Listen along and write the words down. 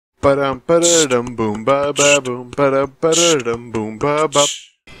Ba-dum ba-da-dum boom ba ba boom ba-dum ba-da-dum boom ba ba.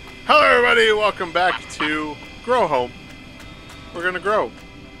 Hello everybody, welcome back to Grow Home. We're gonna grow.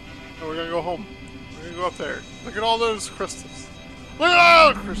 And we're gonna go home. We're gonna go up there. Look at all those crystals. Look at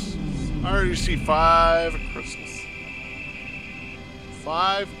all the crystals. I already see 5 crystals.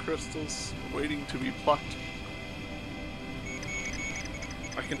 5 crystals waiting to be plucked.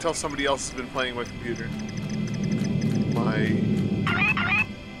 I can tell somebody else has been playing my computer. My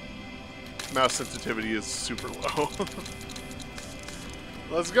mouse sensitivity is super low.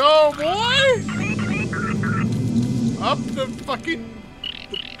 Let's go, boy! Up the fucking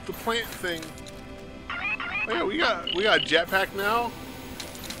the plant thing. Oh yeah, we got a jetpack now,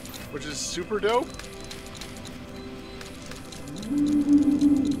 which is super dope.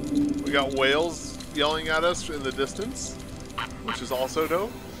 We got whales yelling at us in the distance, which is also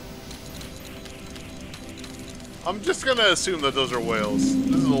dope. I'm just gonna assume that those are whales.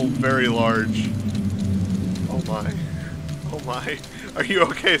 This is a very large. Oh my. Oh my. Are you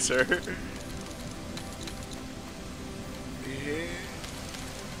okay, sir? Yeah.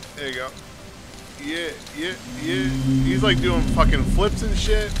 There you go. Yeah. He's like doing fucking flips and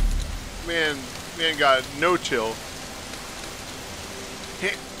shit. Man got no chill.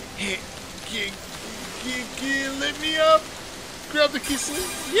 Let me up. Grab the kissing.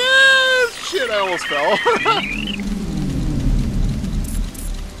 Yes! Shit, I almost fell.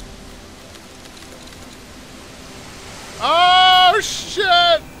 Oh,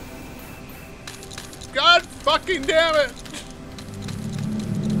 shit! God fucking damn it!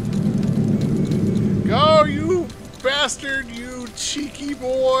 Go, you bastard, you cheeky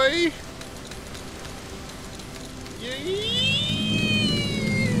boy! Yeah.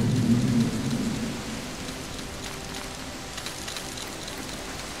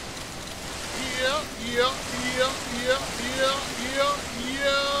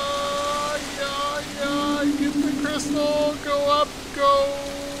 Get the crystal. Go up.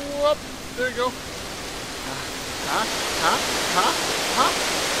 There you go.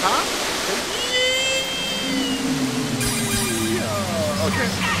 Okay.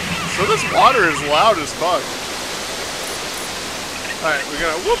 So this water is loud as fuck. Alright, we're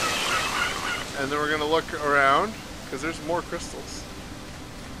gonna whoop. And then we're gonna look around, because there's more crystals.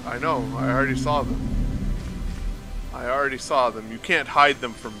 I know, I already saw them. You can't hide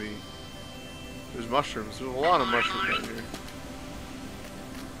them from me. There's mushrooms. There's a lot of mushrooms down here.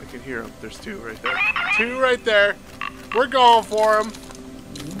 I can hear them. There's 2 right there. 2 right there. We're going for them.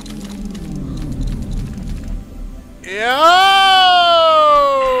 Yo!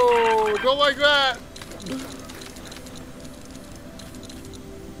 Don't like that.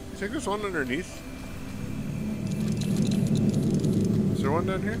 You think there's one underneath? Is there one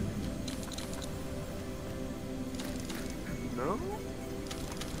down here? No?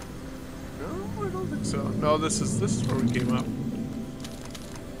 No, I don't think so. No, this is where we came up.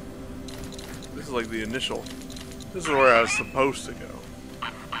 This is like the initial. This is where I was supposed to go.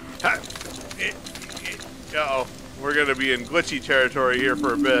 Uh-oh. We're gonna be in glitchy territory here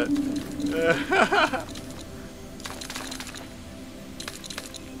for a bit.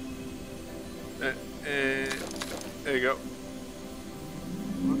 There you go.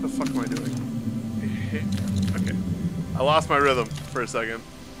 What the fuck am I doing? Okay. I lost my rhythm for a second.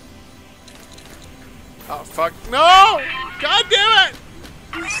 Oh fuck. No! God damn it!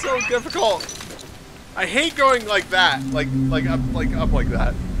 This is so difficult. I hate going like that. Like up like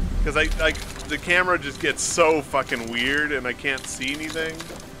that. Because the camera just gets so fucking weird and I can't see anything.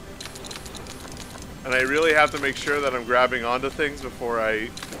 And I really have to make sure that I'm grabbing onto things before I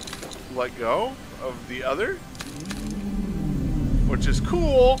let go of the other. Which is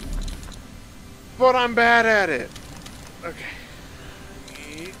cool, but I'm bad at it. Okay.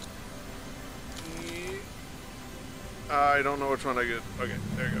 I don't know which one I get. Okay,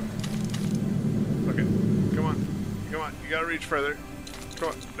 there you go. Okay, come on. You gotta reach further. Come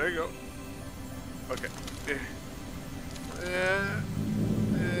on, there you go. Okay.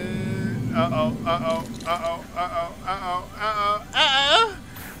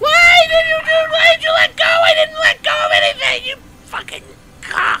 Why did you let go? I didn't let go of anything, you fucking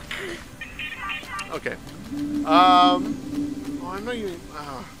cock. Okay. Oh, I know you.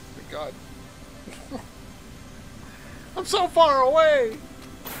 Oh my god. I'm so far away.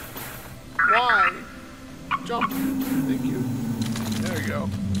 Why? Jump. Thank you. There you go.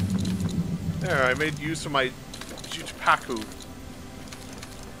 There, I made use of my jutpaku.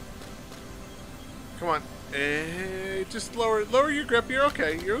 Come on. Just lower your grip. You're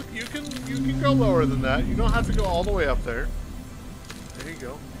okay. You can go lower than that. You don't have to go all the way up there. There you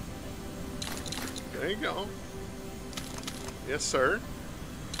go. There you go. Yes, sir.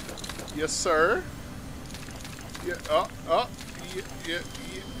 Yes, sir. Yeah. Oh.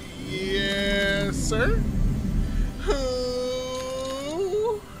 Yes, sir.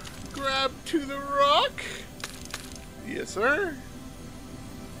 Oh, grab to the rock. Yes, sir.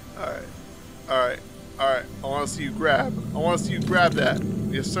 All right. All right. All right. I want to see you grab. I want to see you grab that.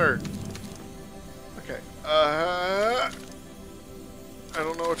 Yes, sir. Okay. I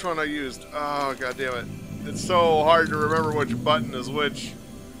don't know which one I used. Oh, god damn it. It's so hard to remember which button is which.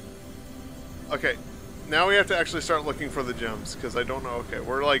 Okay. Now we have to actually start looking for the gems, because I don't know. Okay,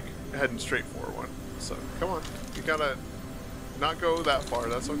 we're like heading straight for one. So, come on. You gotta not go that far.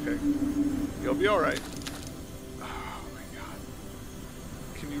 That's okay. You'll be alright. Oh my god.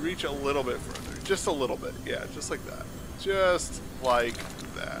 Can you reach a little bit further? Just a little bit. Yeah, just like that. Just like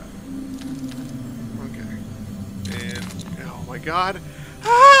that. Okay. And, oh my god.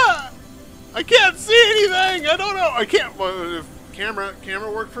 Ah! I can't see anything! I don't know! I can't... Camera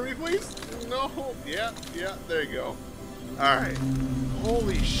work for me, please? No? Yeah, there you go. Alright.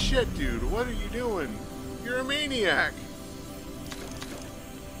 Holy shit, dude. What are you doing? You're a maniac.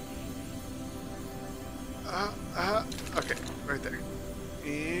 Okay, right there.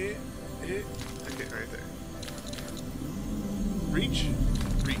 Okay, right there. Reach.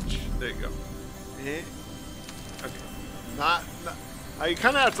 There you go. Okay. Not I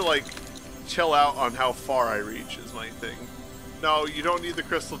kind of have to, like, chill out on how far I reach is my thing. No, you don't need the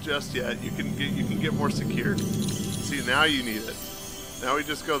crystal just yet. You can get more secure. See, now you need it. Now we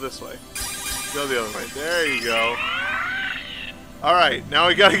just go this way. Go the other way. There you go. Alright, now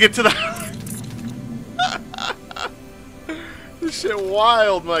we gotta get to the... This shit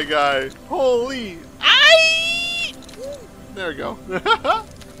wild, my guy. Holy... Aye! There we go.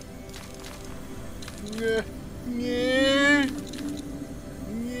 Yeah.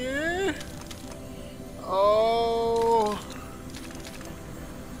 Oh...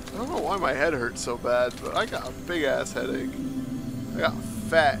 I don't know why my head hurts so bad, but I got a big ass headache. I got a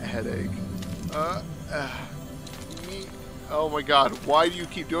fat headache. Oh my god, why do you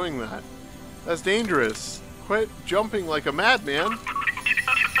keep doing that? That's dangerous. Quit jumping like a madman.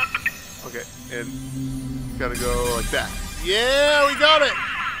 Okay, and gotta go like that. Yeah, we got it!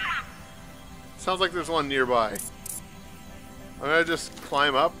 Sounds like there's one nearby. I'm gonna just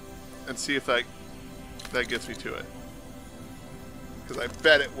climb up and see if that gets me to it. Because I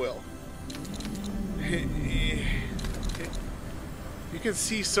bet it will. You can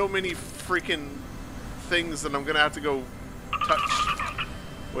see so many freaking things that I'm gonna have to go touch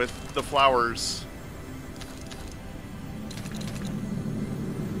with the flowers.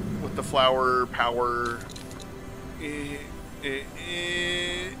 With the flower power. There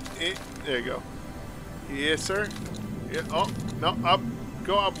you go. Yes, sir. Yeah. Oh, no, up.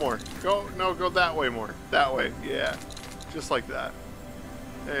 Go up more. Go that way more. That way. Yeah. Just like that.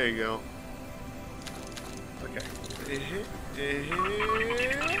 There you go. Okay.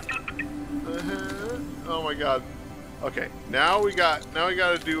 Oh my god. Okay. Now we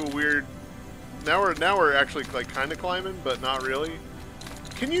gotta do a weird. Now we're actually like kind of climbing, but not really.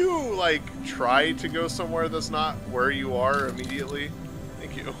 Can you like try to go somewhere that's not where you are immediately?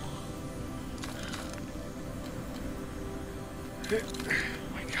 Thank you. Oh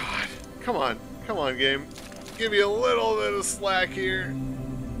my god. Come on, game. Give me a little bit of slack here.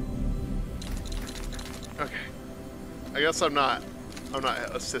 Okay. I guess I'm not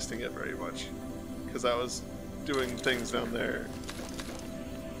assisting it very much because I was doing things down there.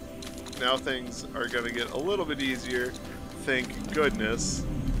 Now things are gonna get a little bit easier. Thank goodness.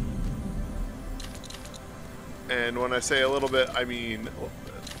 And when I say a little bit, I mean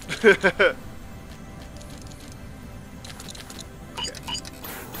a little bit.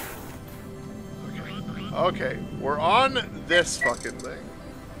 Okay, we're on this fucking thing.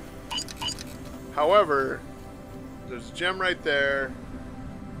 However, there's a gem right there.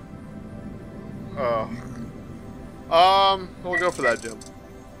 We'll go for that gem.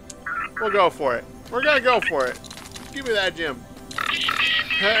 We'll go for it. We're gonna go for it. Give me that gem.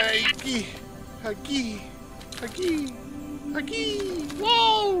 Hey, huggy.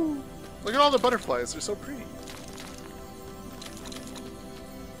 Whoa! Look at all the butterflies. They're so pretty.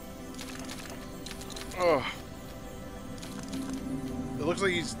 Oh. It looks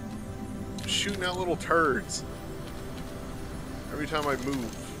like he's shooting out little turds every time I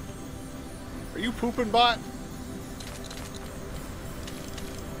move. Are you pooping, bot?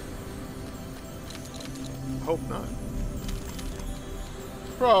 I hope not.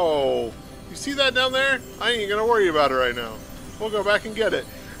 Bro, you see that down there? I ain't gonna worry about it right now. We'll go back and get it.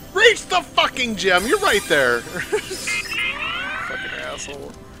 Reach the fucking gem! You're right there! Fucking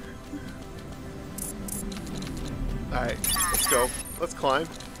asshole. Alright, let's go. Let's climb.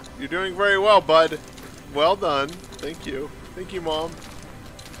 You're doing very well, bud. Well done. Thank you. Thank you, Mom.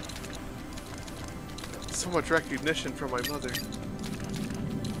 So much recognition from my mother.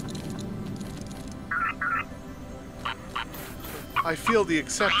 I feel the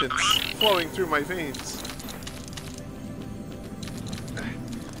acceptance flowing through my veins.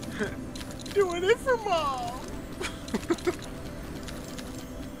 Doing it for Mom!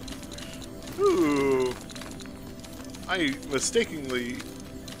 Ooh. I mistakenly,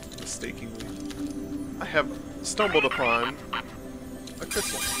 I have stumbled upon a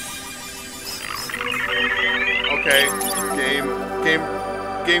crystal. Okay,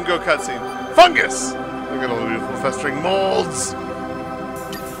 game go cutscene. Fungus! Look at all the beautiful festering molds.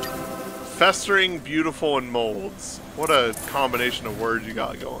 Festering, beautiful, and molds. What a combination of words you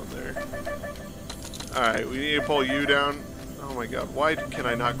got going there. Alright, we need to pull you down. Oh my god, why can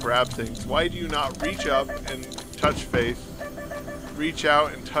I not grab things? Why do you not reach up and touch Faith? Reach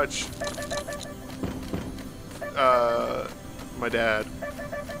out and touch my dad.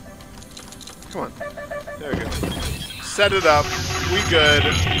 Come on. There we go. Set it up. We good.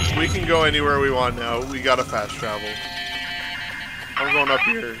 We can go anywhere we want now. We gotta fast travel. I'm going up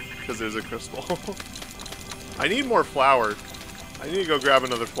here because there's a crystal. I need more flour. I need to go grab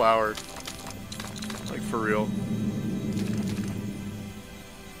another flower. Like, for real.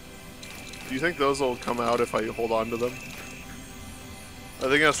 Do you think those will come out if I hold on to them? Are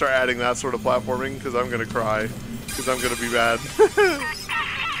they gonna start adding that sort of platforming? Because I'm gonna cry. Because I'm gonna be bad.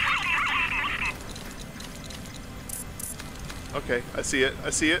 Okay, I see it. I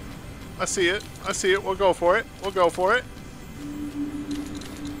see it. I see it. I see it. We'll go for it. We'll go for it.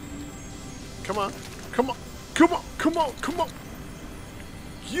 Come on. Come on. Come on. Come on. Come on.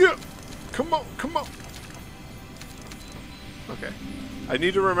 Yeah. Come on. Come on. Okay. I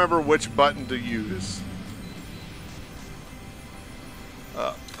need to remember which button to use.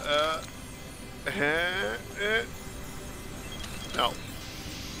 No.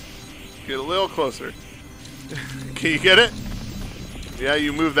 Get a little closer. Can you get it? Yeah,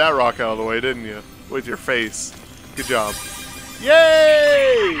 you moved that rock out of the way, didn't you? With your face. Good job.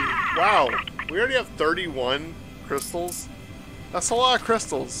 Yay! Wow. We already have 31 crystals. That's a lot of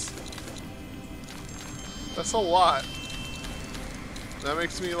crystals. That's a lot. That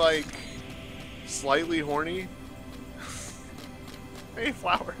makes me, like, slightly horny. Hey,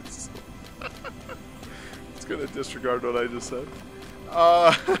 flowers. It's gonna disregard what I just said.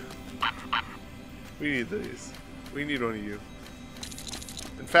 We need these. We need one of you.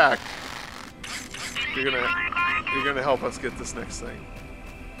 In fact, you're gonna help us get this next thing.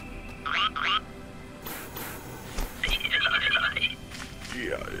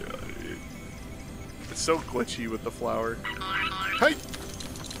 Yeah. It's so glitchy with the flower. Hey!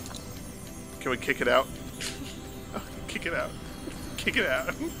 Can we kick it out? Oh, kick it out. Kick it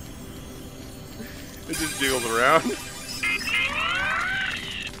out. It just jiggles around.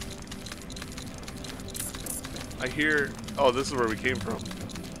 I hear... Oh, this is where we came from.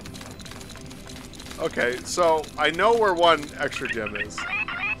 Okay, so I know where one extra gem is.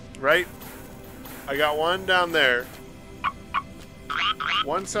 Right? I got one down there.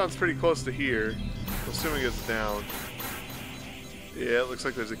 One sounds pretty close to here. Assuming it's down. Yeah, it looks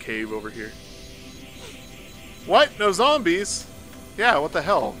like there's a cave over here. What? No zombies? Yeah, what the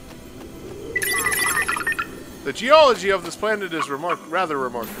hell? The geology of this planet is rather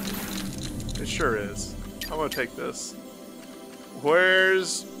remarkable. It sure is. I'm gonna take this.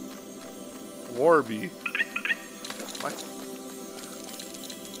 Where's Warby? What?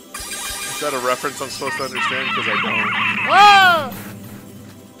 Is that a reference I'm supposed to understand? Because I don't. Ah!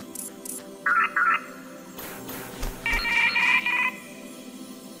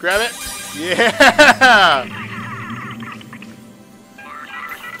 Grab it. Yeah!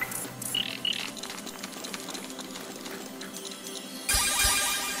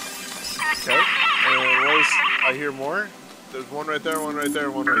 Okay. And what is... I hear more. There's one right there, one right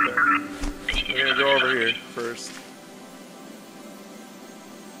there, one right there. We're gonna go over here first.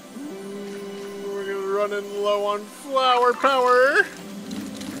 We're gonna run in low on flower power.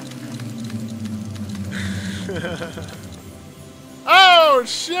 Oh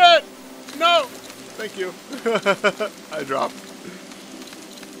shit! No! Thank you. I dropped.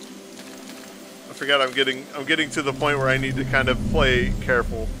 I forgot I'm getting to the point where I need to kind of play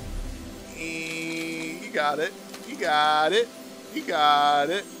careful. You got it. You got it. You got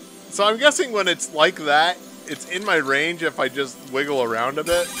it. So I'm guessing when it's like that, it's in my range if I just wiggle around a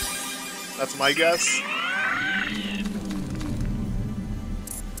bit. That's my guess.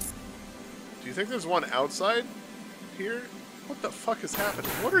 Do you think there's one outside here? What the fuck is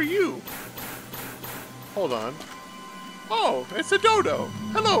happening? What are you? Hold on. Oh, it's a dodo.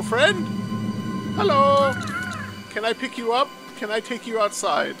 Hello, friend. Hello. Can I pick you up? Can I take you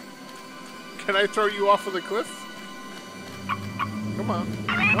outside? Can I throw you off of the cliff? Come on.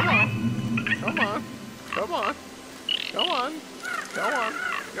 Come on. Come on. Come on. Go on. Go on.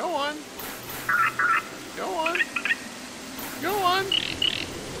 Go on. Go on. Go on.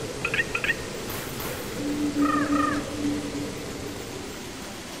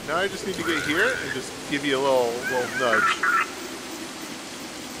 Now I just need to get here and just give you a little nudge.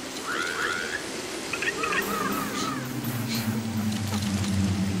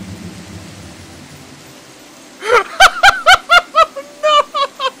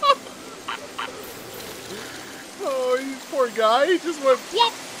 Poor guy, he just went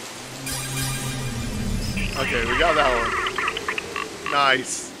flop. Okay, we got that one.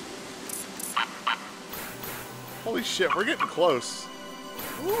 Nice. Holy shit, we're getting close.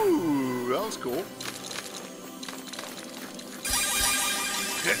 Ooh, that was cool.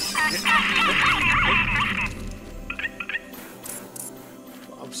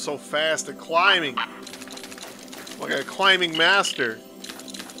 I'm so fast at climbing. I'm like a climbing master.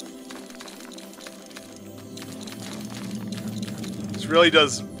 Really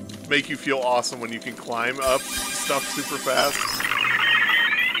does make you feel awesome when you can climb up stuff super fast.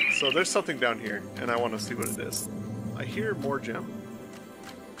 So there's something down here, and I want to see what it is. I hear more gem.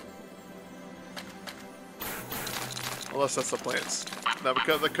 Unless that's the plants. No,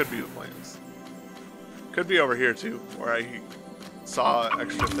 because that could be the plants. Could be over here too, where I saw an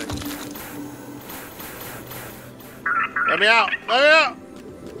extra thing. Let me out! Let me out!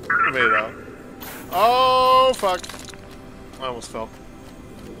 I made it out. Oh fuck! I almost fell.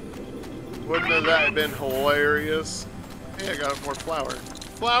 Wouldn't have that been hilarious? Hey, I got more flour.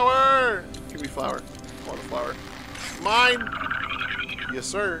 Flour! Give me flour. I want a flour. Mine! Yes,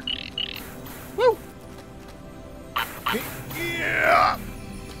 sir. Woo! Yeah!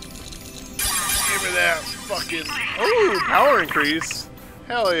 Give me that fucking... Oh, power increase!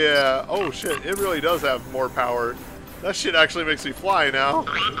 Hell yeah! Oh shit, it really does have more power. That shit actually makes me fly now.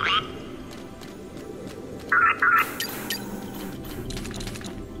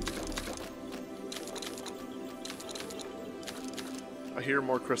 I hear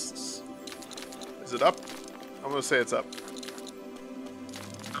more crystals. Is it up? I'm gonna say it's up.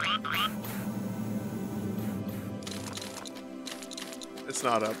 It's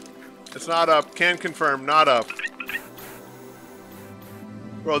not up. It's not up. Can confirm, not up.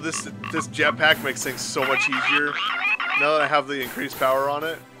 Bro, this jetpack makes things so much easier. Now that I have the increased power on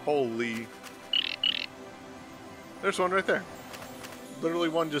it, holy. There's one right there. Literally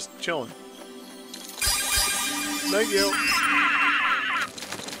one just chilling. Thank you.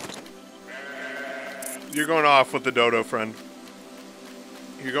 You're going off with the dodo, friend.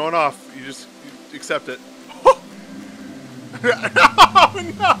 You're going off. You accept it. No,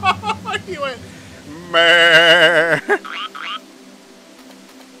 no! He went, meh.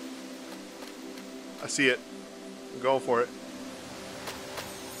 I see it. I'm going for it.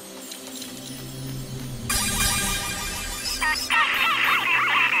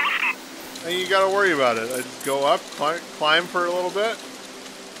 And you gotta worry about it. I just go up, climb for a little bit.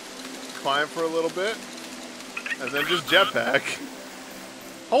 Climb for a little bit. And then just jetpack.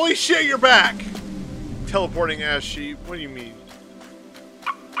 Holy shit, you're back! Teleporting ass sheep. What do you mean?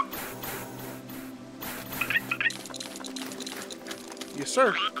 Yes,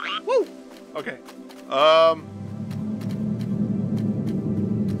 sir. Woo! Okay.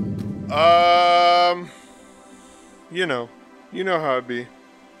 You know how it be.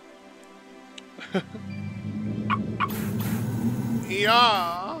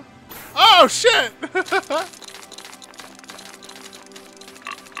 Yeah. Oh shit!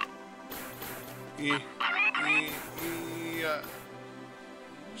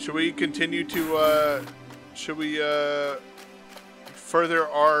 Should we continue to further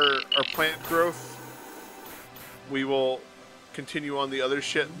our plant growth? We will continue on the other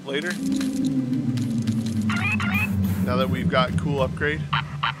shit later. Now that we've got cool upgrade.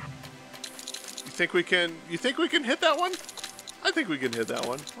 You think we can hit that one? I think we can hit that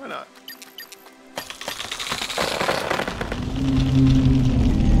one. Why not?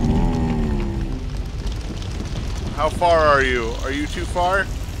 How far are you? Are you too far?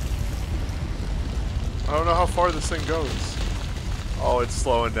 I don't know how far this thing goes. Oh, it's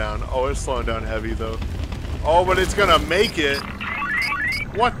slowing down. Oh, it's slowing down heavy, though. Oh, but it's gonna make it.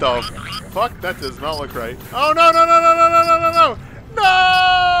 What the fuck? That does not look right. Oh, no, no, no, no, no, no, no, no, no! No!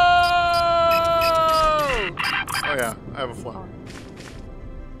 Oh, yeah. I have a flower.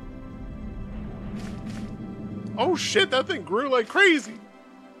 Oh, shit. That thing grew like crazy.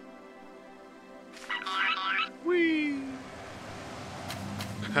 Whee!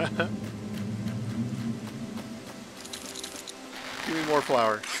 Give me more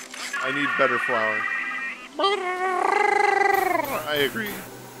flour. I need better flour. I agree.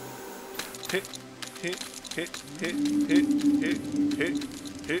 Hit, hit, hit, hit, hit, hit, hit,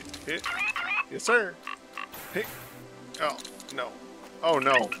 hit, hit. Yes, sir. Hit. Oh, no. Oh,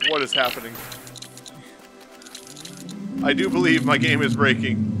 no. What is happening? I do believe my game is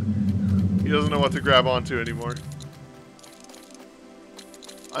breaking. He doesn't know what to grab onto anymore.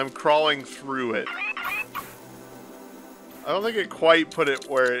 I'm crawling through it. I don't think it quite put it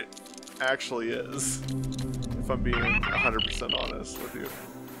where it actually is. If I'm being 100% honest with you.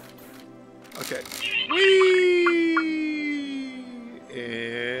 Okay. Whee!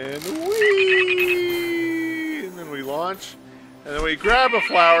 And whee! And then we launch. And then we grab a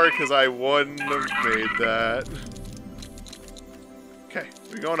flower because I wouldn't have made that. Okay,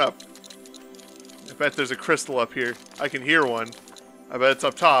 we're going up. I bet there's a crystal up here. I can hear one. I bet it's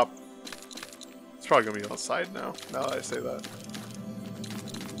up top. It's probably going to be outside now that I say that.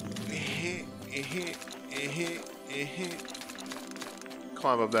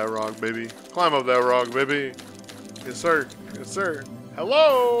 Climb up that rock, baby. Climb up that rock, baby. Yes, sir. Yes, sir.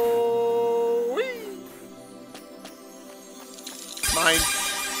 Hello! Whee! Mine.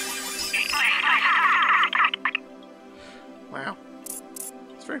 Wow.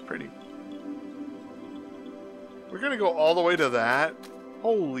 It's very pretty. We're gonna go all the way to that?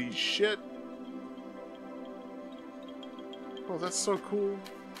 Holy shit. Oh, that's so cool.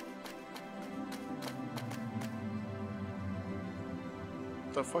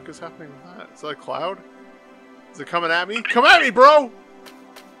 What the fuck is happening with that? Is that a cloud? Is it coming at me? Come at me, bro!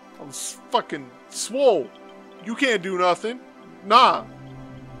 I'm fucking swole. You can't do nothing. Nah.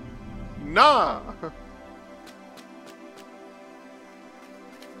 Nah.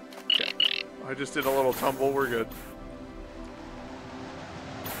 Okay. I just did a little tumble. We're good.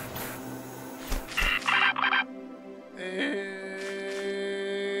 And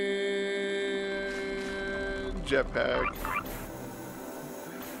jetpack.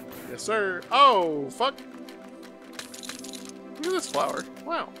 Yes, sir. Oh, fuck. Look at this flower.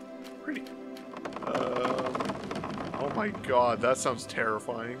 Wow. Pretty. Oh my god, that sounds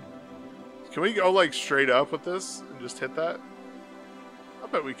terrifying. Can we go, like, straight up with this and just hit that? I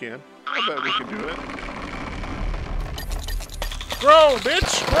bet we can. I bet we can do it. Grow,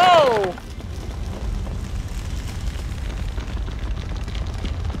 bitch! Grow!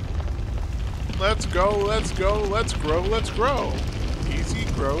 Let's go, let's go, let's grow, let's grow. Easy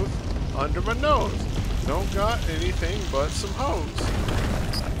growth under my nose. Don't got anything but some hoes.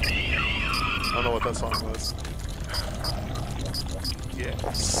 I don't know what that song was. Yeah,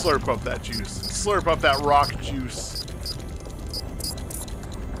 slurp up that juice. Slurp up that rock juice.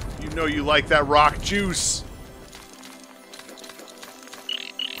 You know you like that rock juice.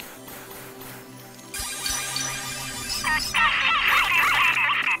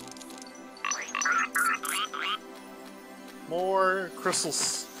 More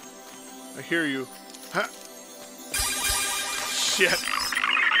crystals. I hear you. Huh. Shit.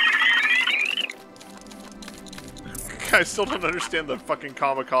 I still don't understand the fucking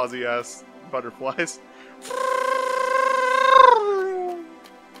kamikaze ass butterflies.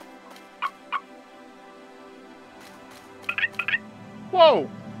 Whoa!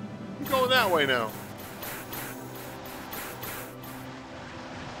 I'm going that way now.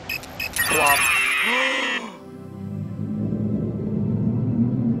 Plop.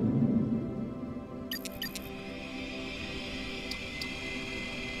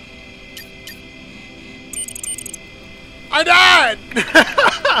 I died!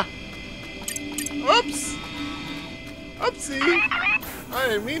 Oops! Oopsie! I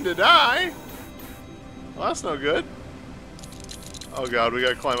didn't mean to die. Well, that's no good. Oh god, we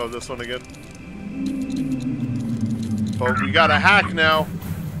gotta climb up this one again. But we got a hack now.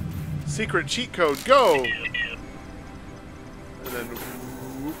 Secret cheat code, go!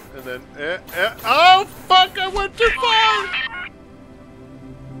 And then, oh fuck, I went too far!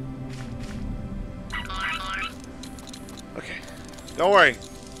 Okay, don't worry.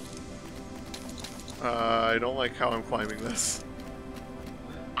 I don't like how I'm climbing this.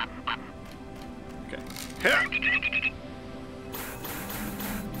 Okay.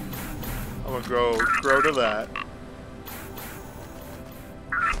 I'm gonna grow to that.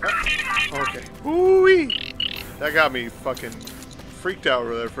 Okay. Woo-wee! That got me fucking freaked out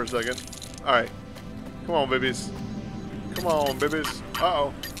over there for a second. Alright. Come on, babies. Come on, babies.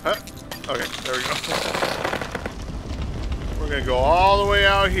 Uh-oh. Huh? Okay, there we go. We're gonna go all the way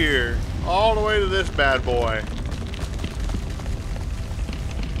out here. All the way to this bad boy.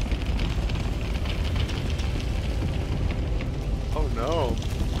 Oh no.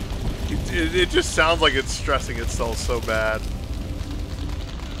 It just sounds like it's stressing itself so bad.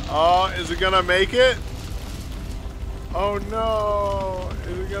 Oh, is it gonna make it? Oh no!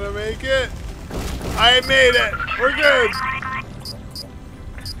 Is it gonna make it? I made it! We're good!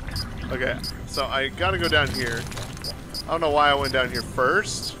 Okay, so I gotta go down here. I don't know why I went down here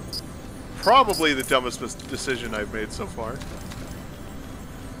first. Probably the dumbest decision I've made so far.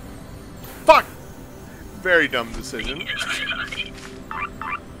 Fuck! Very dumb decision.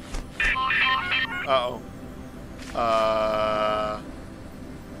 Uh-oh.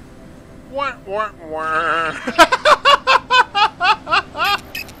 Wah, wah, wah.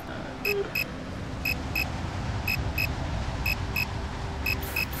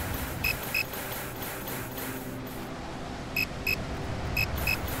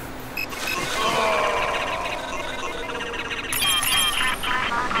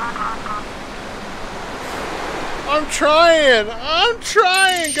 I'm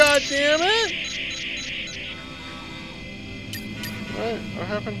trying, god damn it! What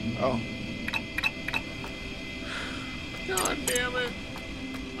happened? Oh. God damn it.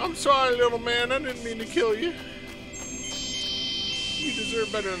 I'm sorry, little man, I didn't mean to kill you. You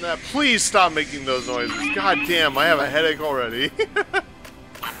deserve better than that. Please stop making those noises. God damn, I have a headache already.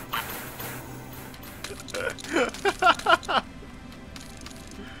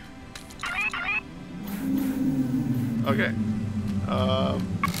 Okay.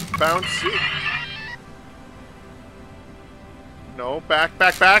 Bouncy. No, back.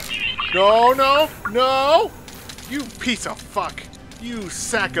 No, no, no! You piece of fuck. You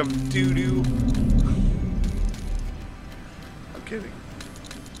sack of doo-doo. I'm kidding.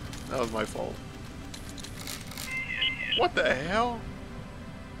 That was my fault. What the hell?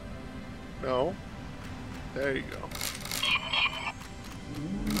 No. There you go.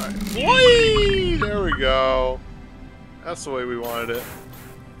 Alright. Whee! There we go. That's the way we wanted it.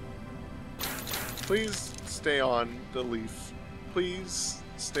 Please stay on the leaf. Please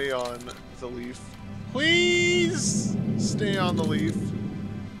stay on the leaf. Please stay on the leaf.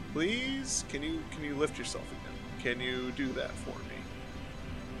 Please? Can you lift yourself again? Can you do that for me?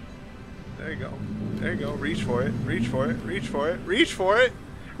 There you go. There you go. Reach for it. Reach for it. Reach for it. Reach for it.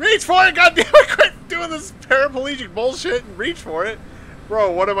 Reach for it! God damn it! Quit doing this paraplegic bullshit and reach for it.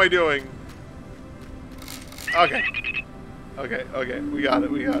 Bro, what am I doing? Okay. Okay. We got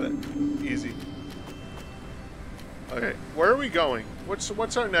it. Easy. Okay. Where are we going?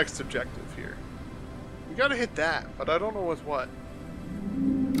 What's our next objective here? We gotta hit that, but I don't know with what.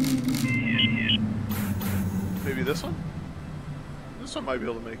 Maybe this one? This one might be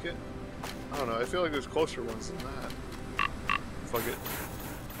able to make it. I don't know. I feel like there's closer ones than that. Fuck it.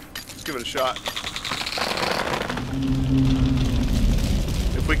 Let's give it a shot.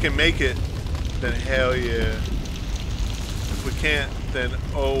 If we can make it, then hell yeah. If we can't, then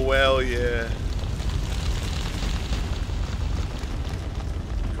oh well yeah.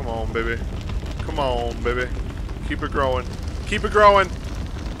 Come on, baby. Come on, baby. Keep it growing. Keep it growing.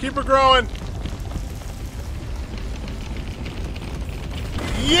 Keep it growing.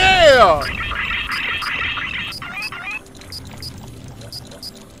 Yeah!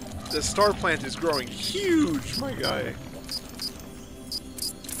 The star plant is growing huge, my guy.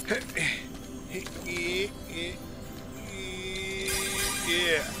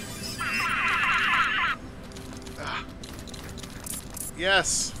 Yeah.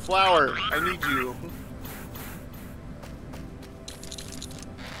 Yes, flower. I need you.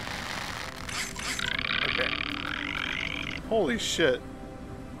 Okay. Holy shit.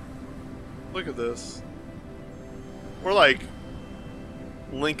 Look at this. We're like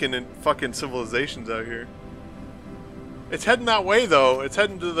Lincoln and fucking civilizations out here. It's heading that way though. It's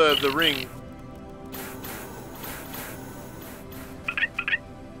heading to the ring.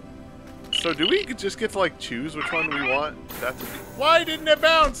 So do we just get to like choose which one we want that to be? Why didn't it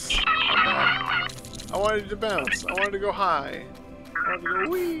bounce? I wanted it to bounce. I wanted to go high. I wanted to go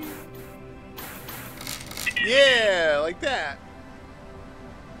wee. Yeah, like that.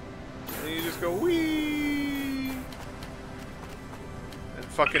 And you just go wee. And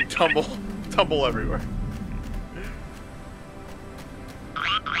fucking tumble everywhere.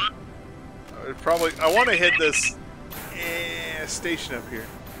 I want to hit this station up here.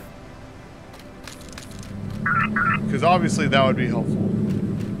 Because obviously that would be helpful.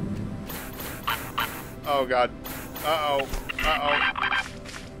 Oh god. Uh-oh. Uh-oh.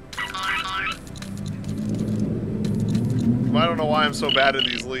 I don't know why I'm so bad at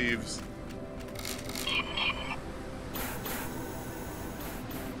these leaves.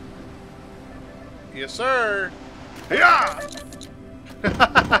 Yes, sir. Yeah.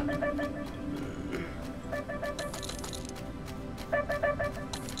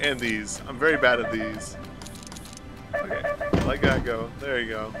 And these. I'm very bad at these. Okay, let that go. There you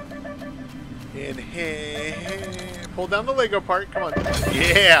go. And pull down the Lego part. Come on.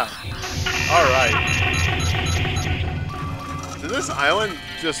 Yeah! Alright. Did this island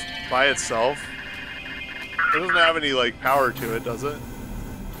just by itself? It doesn't have any, like, power to it, does it?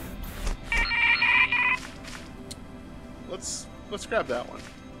 Let's grab that one.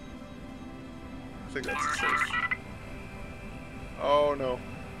 I think that's safe. Oh, no.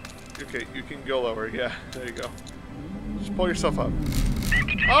 Okay, you can go lower. Yeah, there you go. Just pull yourself up.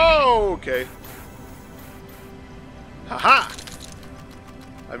 Oh, okay. Haha!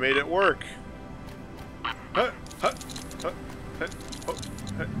 I made it work. Huh, huh, huh, huh, oh,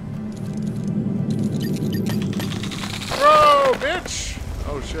 huh. Whoa, bitch!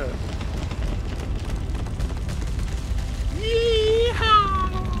 Oh, shit. Yeehaw!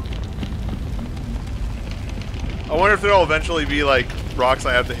 I wonder if there'll eventually be, like, rocks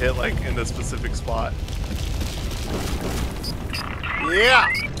I have to hit, like, in a specific spot. Yeah!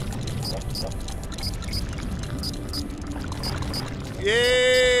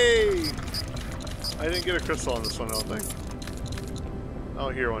 Yay! I didn't get a crystal on this one, I don't think. I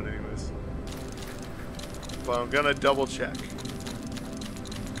don't hear one anyways. But I'm gonna double check.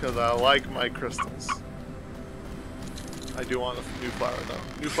 Because I like my crystals. I do want a new flower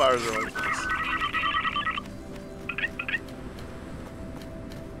though. New flowers are always nice.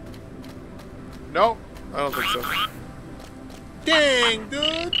 Nope, I don't think so. Dang,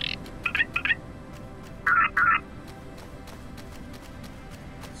 dude!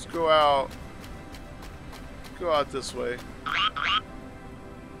 Let's go out. Go out this way.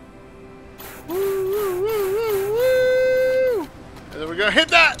 Woo, woo, woo, woo, woo! And then we're gonna hit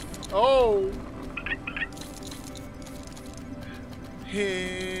that! Oh!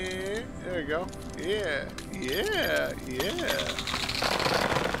 Here. There we go. Yeah, yeah, yeah.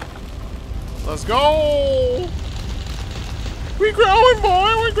 Let's go! We growing,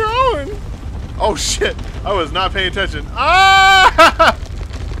 boy! We're growing! Oh shit! I was not paying attention. Ah!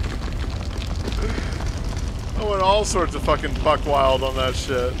 I went all sorts of fucking buck wild on that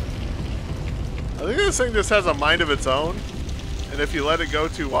shit. I think this thing just has a mind of its own, and if you let it go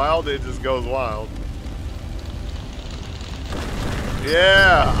too wild, it just goes wild.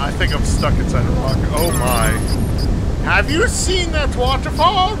 Yeah, I think I'm stuck inside a rock. Oh my. Have you seen that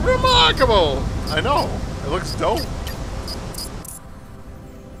waterfall? Remarkable! I know. It looks dope.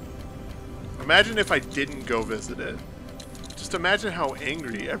 Imagine if I didn't go visit it. Just imagine how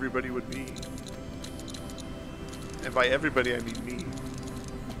angry everybody would be. And by everybody, I mean me.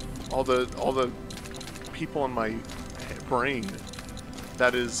 All the people in my brain.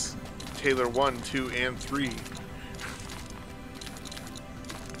 That is Taylor 1, 2, and 3.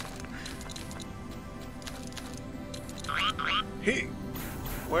 Hey,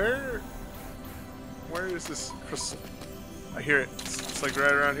 where is this crystal? I hear it. It's like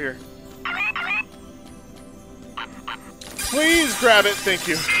right around here. Please grab it, thank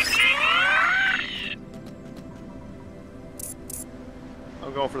you.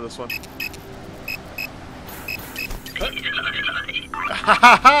 I'm going for this one. Ha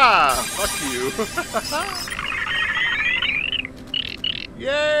ha ha! Fuck you.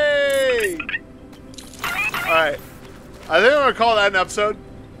 Yay! Alright. I think I'm gonna call that an episode.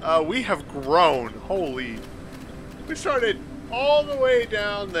 We have grown. Holy. We started all the way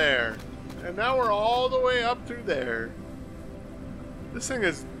down there. And now we're all the way up through there. This thing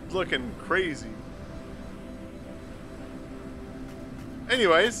is looking crazy.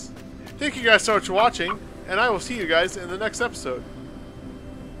 Anyways, thank you guys so much for watching, and I will see you guys in the next episode.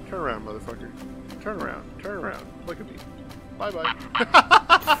 Turn around, motherfucker. Turn around. Turn around. Look at me. Bye-bye.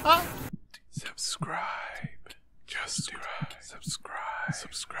 Subscribe. Just subscribe. Subscribe.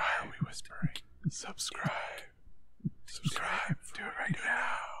 Subscribe. Why are we whispering? Subscribe. Subscribe. Do it right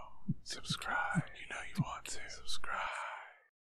now. Subscribe. You know you want to. Subscribe.